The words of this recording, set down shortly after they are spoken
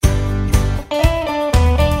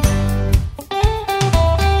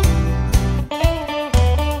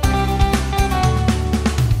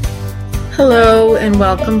Hello and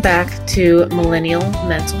welcome back to Millennial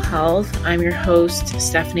Mental Health. I'm your host,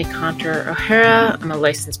 Stephanie Conter O'Hara. I'm a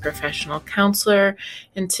licensed professional counselor,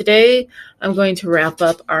 and today I'm going to wrap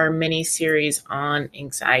up our mini-series on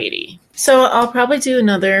anxiety. So I'll probably do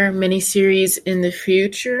another mini-series in the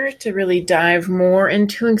future to really dive more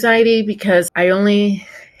into anxiety because I only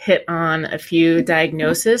hit on a few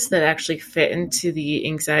diagnoses that actually fit into the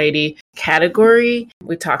anxiety category.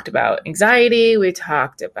 We talked about anxiety, we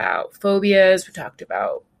talked about phobias, we talked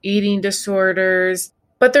about eating disorders,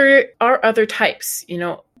 but there are other types,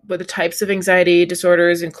 but the types of anxiety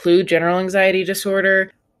disorders include general anxiety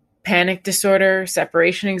disorder, panic disorder,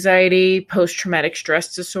 separation anxiety, post-traumatic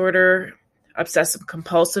stress disorder, obsessive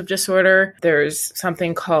compulsive disorder. There's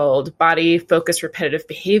something called body focused repetitive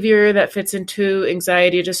behavior that fits into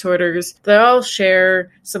anxiety disorders. They all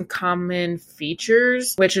share some common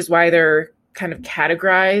features, which is why they're kind of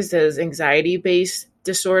categorized as anxiety-based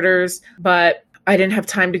disorders. But I didn't have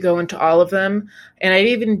time to go into all of them. And I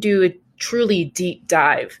even do a truly deep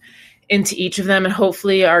dive into each of them. And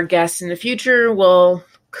hopefully our guests in the future will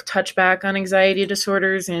touch back on anxiety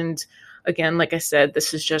disorders. And again, like I said,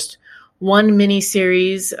 this is just one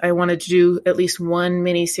mini-series. I wanted to do at least one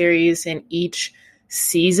mini-series in each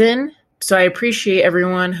season. So I appreciate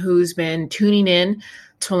everyone who's been tuning in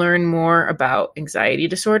to learn more about anxiety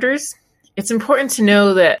disorders. It's important to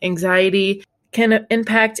know that anxiety can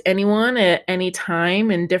impact anyone at any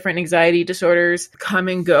time, and different anxiety disorders come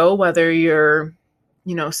and go, whether you're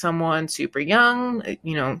someone super young,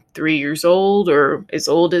 3 years old, or as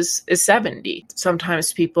old as 70.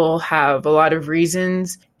 Sometimes people have a lot of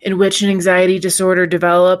reasons in which an anxiety disorder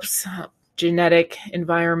develops: genetic,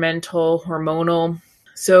 environmental, hormonal.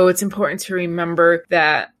 So it's important to remember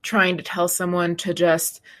that trying to tell someone to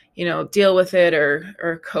just, deal with it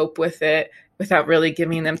or cope with it without really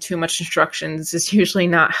giving them too much instructions is usually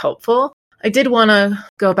not helpful. I did want to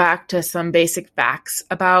go back to some basic facts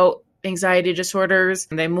about anxiety disorders.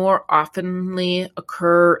 They more oftenly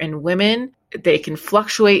occur in women. They can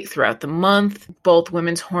fluctuate throughout the month. Both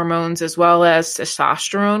women's hormones as well as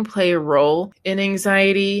testosterone play a role in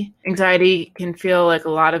anxiety. Anxiety can feel like a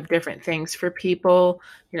lot of different things for people.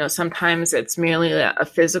 Sometimes it's merely a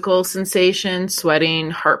physical sensation, sweating,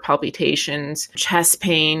 heart palpitations, chest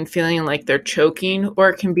pain, feeling like they're choking, or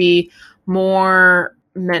it can be more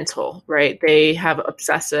mental, right? They have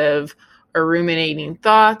obsessive or ruminating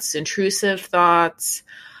thoughts, intrusive thoughts.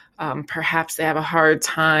 Perhaps they have a hard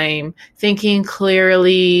time thinking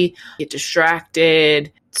clearly, get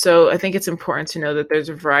distracted. So I think it's important to know that there's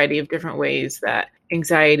a variety of different ways that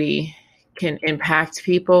anxiety can impact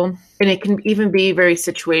people. And it can even be very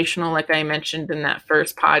situational, like I mentioned in that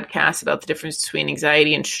first podcast about the difference between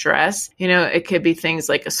anxiety and stress. It could be things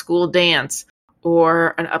like a school dance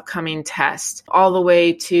or an upcoming test, all the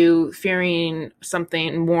way to fearing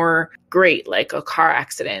something more great, like a car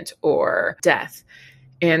accident or death.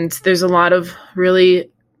 And there's a lot of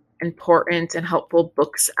really important and helpful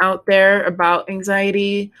books out there about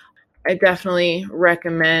anxiety. I definitely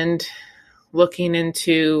recommend looking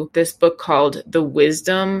into this book called The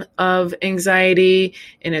Wisdom of Anxiety,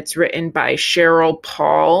 and it's written by Cheryl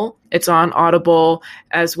Paul. It's on Audible,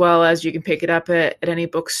 as well as you can pick it up at any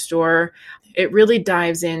bookstore. It really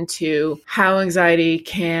dives into how anxiety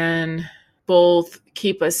can both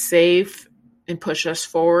keep us safe and push us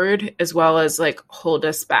forward, as well as hold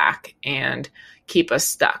us back and keep us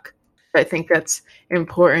stuck. I think that's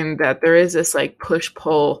important, that there is this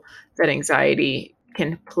push-pull that anxiety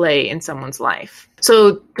can play in someone's life.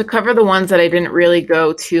 So to cover the ones that I didn't really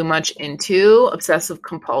go too much into, obsessive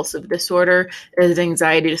compulsive disorder is an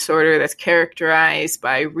anxiety disorder that's characterized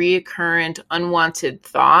by recurrent unwanted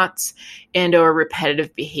thoughts and or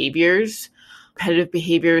repetitive behaviors. Repetitive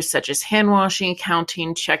behaviors such as hand washing,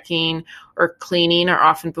 counting, checking, or cleaning are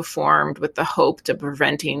often performed with the hope to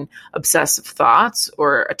preventing obsessive thoughts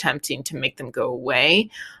or attempting to make them go away.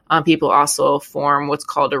 People also form what's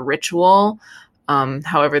called a ritual.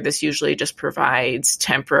 However, this usually just provides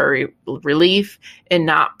temporary relief, and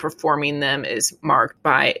not performing them is marked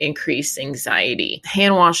by increased anxiety.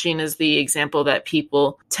 Hand washing is the example that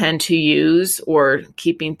people tend to use, or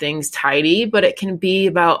keeping things tidy, but it can be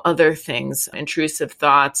about other things, intrusive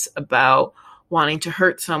thoughts about wanting to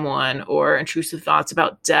hurt someone, or intrusive thoughts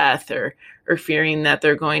about death, or fearing that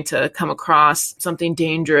they're going to come across something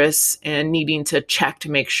dangerous and needing to check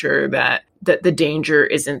to make sure that the danger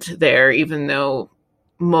isn't there, even though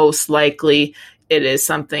most likely it is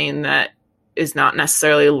something that is not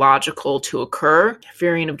necessarily logical to occur.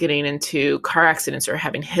 Fearing of getting into car accidents or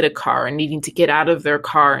having hit a car and needing to get out of their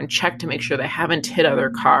car and check to make sure they haven't hit other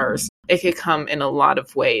cars. It could come in a lot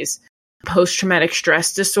of ways. Post-traumatic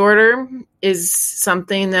stress disorder is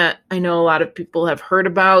something that I know a lot of people have heard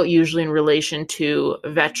about, usually in relation to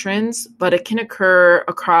veterans, but it can occur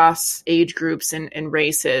across age groups and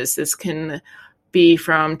races. This can be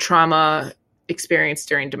from trauma experienced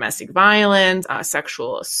during domestic violence,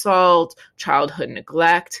 sexual assault, childhood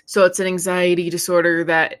neglect. So it's an anxiety disorder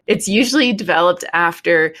that it's usually developed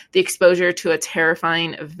after the exposure to a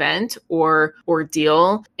terrifying event or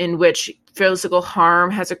ordeal in which physical harm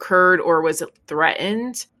has occurred or was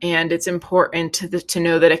threatened. And it's important to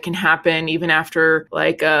know that it can happen even after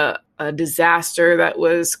like a disaster that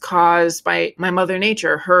was caused by Mother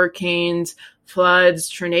Nature, hurricanes, floods,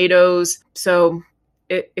 tornadoes. So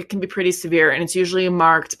it can be pretty severe, and it's usually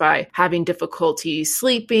marked by having difficulty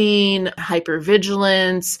sleeping,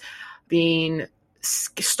 hypervigilance, being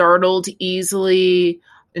startled easily,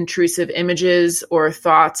 intrusive images or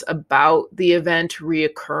thoughts about the event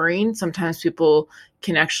reoccurring. Sometimes people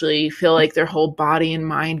can actually feel like their whole body and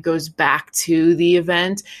mind goes back to the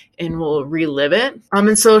event and will relive it.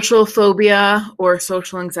 And social phobia or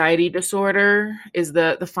social anxiety disorder is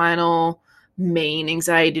the final main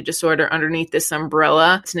anxiety disorder underneath this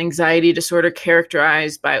umbrella. It's an anxiety disorder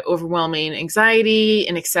characterized by overwhelming anxiety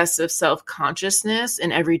and excessive self-consciousness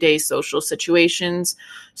in everyday social situations.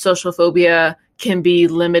 Social phobia can be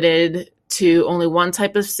limited to only one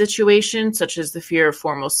type of situation, such as the fear of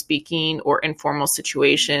formal speaking or informal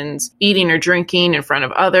situations, eating or drinking in front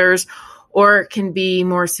of others, or it can be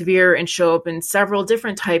more severe and show up in several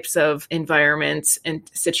different types of environments and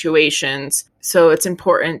situations. So it's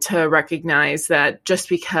important to recognize that just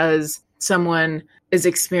because someone is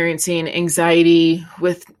experiencing anxiety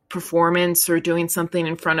with performance or doing something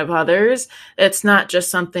in front of others, it's not just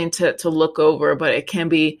something to look over, but it can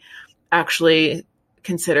be actually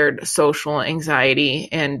considered social anxiety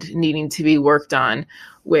and needing to be worked on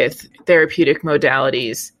with therapeutic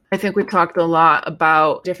modalities. I think we talked a lot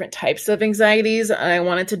about different types of anxieties, and I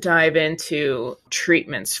wanted to dive into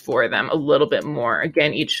treatments for them a little bit more.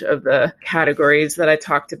 Again, each of the categories that I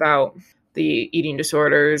talked about, the eating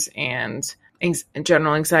disorders and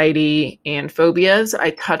general anxiety and phobias, I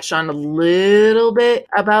touched on a little bit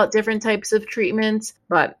about different types of treatments,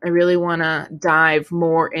 but I really want to dive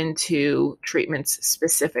more into treatments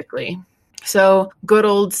specifically. So good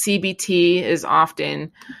old CBT is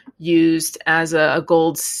often used as a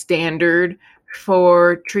gold standard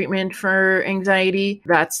for treatment for anxiety.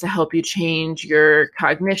 That's to help you change your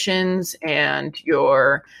cognitions and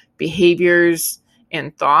your behaviors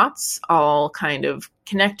and thoughts, all kind of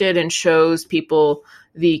connected, and shows people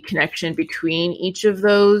the connection between each of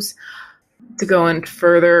those. To go in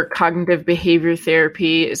further, cognitive behavior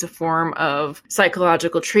therapy is a form of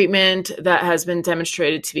psychological treatment that has been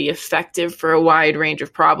demonstrated to be effective for a wide range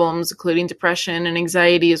of problems, including depression and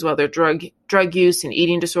anxiety, as well as drug use and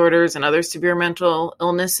eating disorders and other severe mental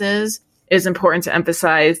illnesses. It is important to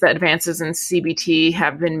emphasize that advances in CBT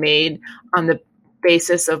have been made on the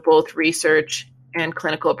basis of both research and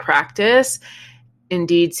clinical practice.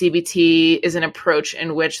 Indeed, CBT is an approach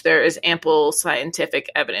in which there is ample scientific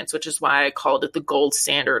evidence, which is why I called it the gold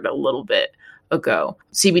standard a little bit ago.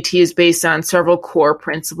 CBT is based on several core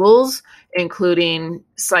principles, including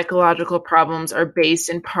psychological problems are based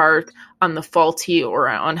in part on the faulty or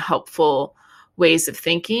unhelpful ways of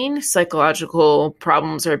thinking. Psychological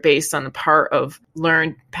problems are based on the part of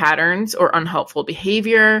learned patterns or unhelpful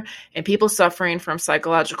behavior, and people suffering from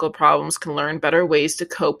psychological problems can learn better ways to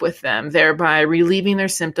cope with them, thereby relieving their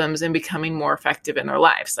symptoms and becoming more effective in their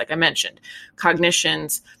lives. Like I mentioned,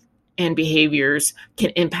 cognitions and behaviors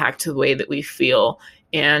can impact the way that we feel,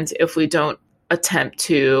 and if we don't attempt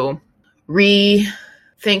to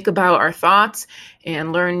think about our thoughts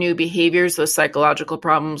and learn new behaviors, those psychological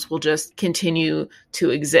problems will just continue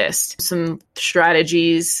to exist. Some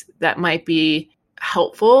strategies that might be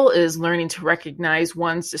helpful is learning to recognize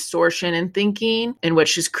one's distortion in thinking, in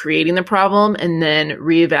which is creating the problem, and then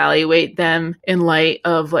reevaluate them in light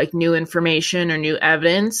of like new information or new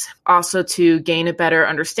evidence. Also to gain a better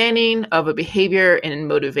understanding of a behavior and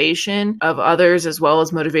motivation of others, as well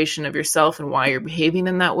as motivation of yourself and why you're behaving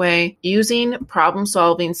in that way. Using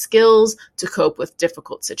problem-solving skills to cope with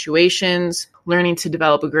difficult situations. Learning to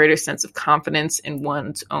develop a greater sense of confidence in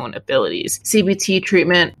one's own abilities. CBT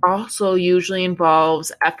treatment also usually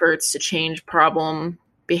involves efforts to change problem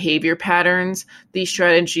behavior patterns. These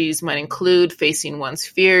strategies might include facing one's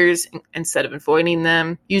fears instead of avoiding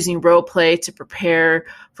them, using role play to prepare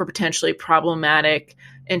for potentially problematic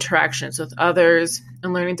interactions with others,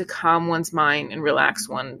 and learning to calm one's mind and relax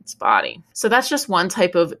one's body. So that's just one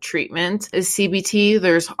type of treatment is CBT.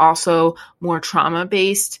 There's also more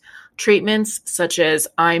trauma-based treatments such as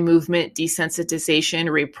eye movement desensitization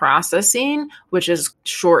reprocessing, which is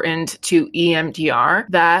shortened to EMDR,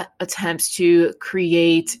 that attempts to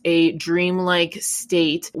create a dreamlike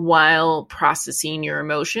state while processing your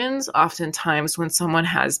emotions. Oftentimes when someone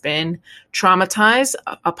has been traumatized,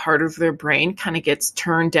 a part of their brain kind of gets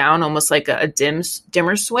turned down, almost like a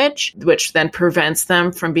dimmer switch, which then prevents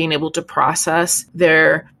them from being able to process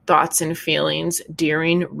their thoughts and feelings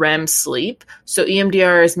during REM sleep. So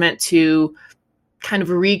EMDR is meant to kind of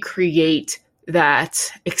recreate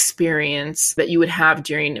that experience that you would have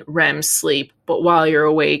during REM sleep, but while you're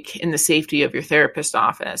awake in the safety of your therapist's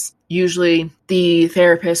office. Usually the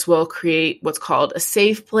therapist will create what's called a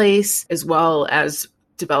safe place, as well as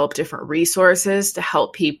develop different resources to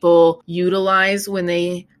help people utilize when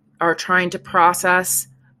they are trying to process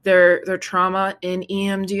their trauma in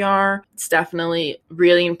EMDR. It's definitely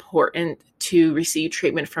really important to receive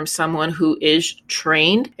treatment from someone who is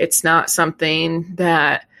trained. It's not something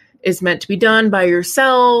that is meant to be done by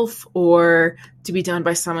yourself or to be done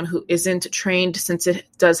by someone who isn't trained, since it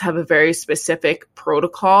does have a very specific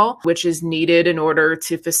protocol, which is needed in order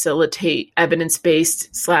to facilitate evidence-based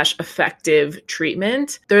 / effective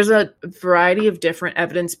treatment. There's a variety of different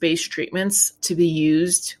evidence-based treatments to be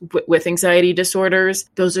used with anxiety disorders.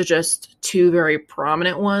 Those are just two very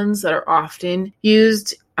prominent ones that are often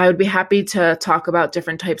used. I would be happy to talk about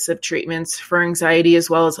different types of treatments for anxiety as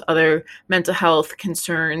well as other mental health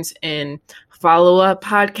concerns in follow-up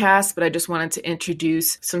podcasts, but I just wanted to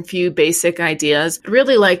introduce some few basic ideas. I'd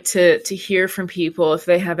really like to hear from people if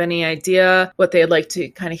they have any idea what they'd like to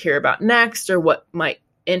kind of hear about next or what might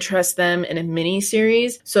interest them in a mini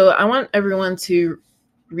series. So I want everyone to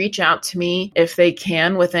reach out to me if they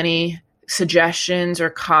can with any suggestions or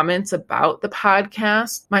comments about the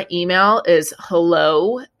podcast. My email is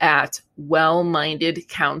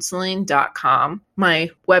hello@wellmindedcounseling.com. My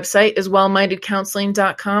website is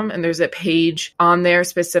wellmindedcounseling.com, and there's a page on there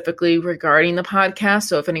specifically regarding the podcast.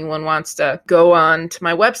 So if anyone wants to go on to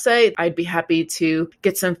my website, I'd be happy to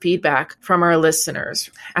get some feedback from our listeners.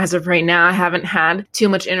 As of right now, I haven't had too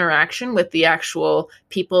much interaction with the actual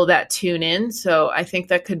people that tune in. So I think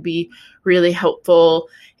that could be really helpful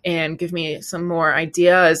and give me some more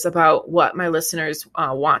ideas about what my listeners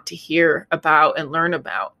want to hear about and learn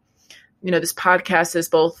about. You know, this podcast is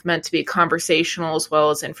both meant to be conversational as well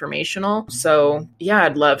as informational. So yeah,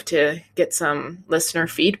 I'd love to get some listener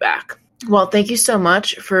feedback. Well, thank you so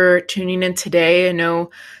much for tuning in today. I know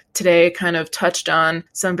today I kind of touched on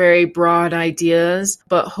some very broad ideas,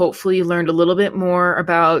 but hopefully you learned a little bit more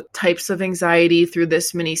about types of anxiety through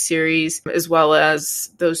this mini series, as well as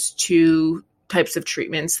those two types of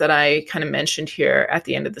treatments that I kind of mentioned here at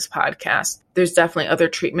the end of this podcast. There's definitely other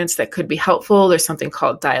treatments that could be helpful. There's something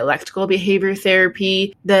called dialectical behavior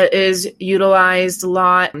therapy that is utilized a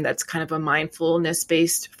lot. That's kind of a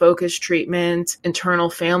mindfulness-based focus treatment. Internal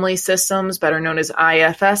family systems, better known as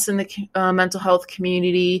IFS in the mental health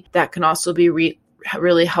community, that can also be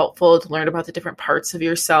really helpful to learn about the different parts of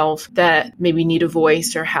yourself that maybe need a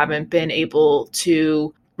voice or haven't been able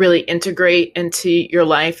to really integrate into your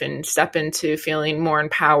life and step into feeling more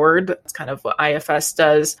empowered. That's kind of what IFS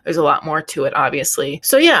does. There's a lot more to it, obviously.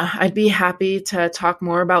 So yeah, I'd be happy to talk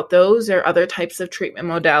more about those or other types of treatment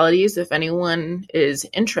modalities if anyone is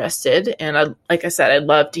interested. And like I said, I'd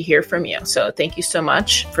love to hear from you. So thank you so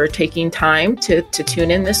much for taking time to tune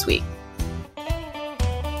in this week.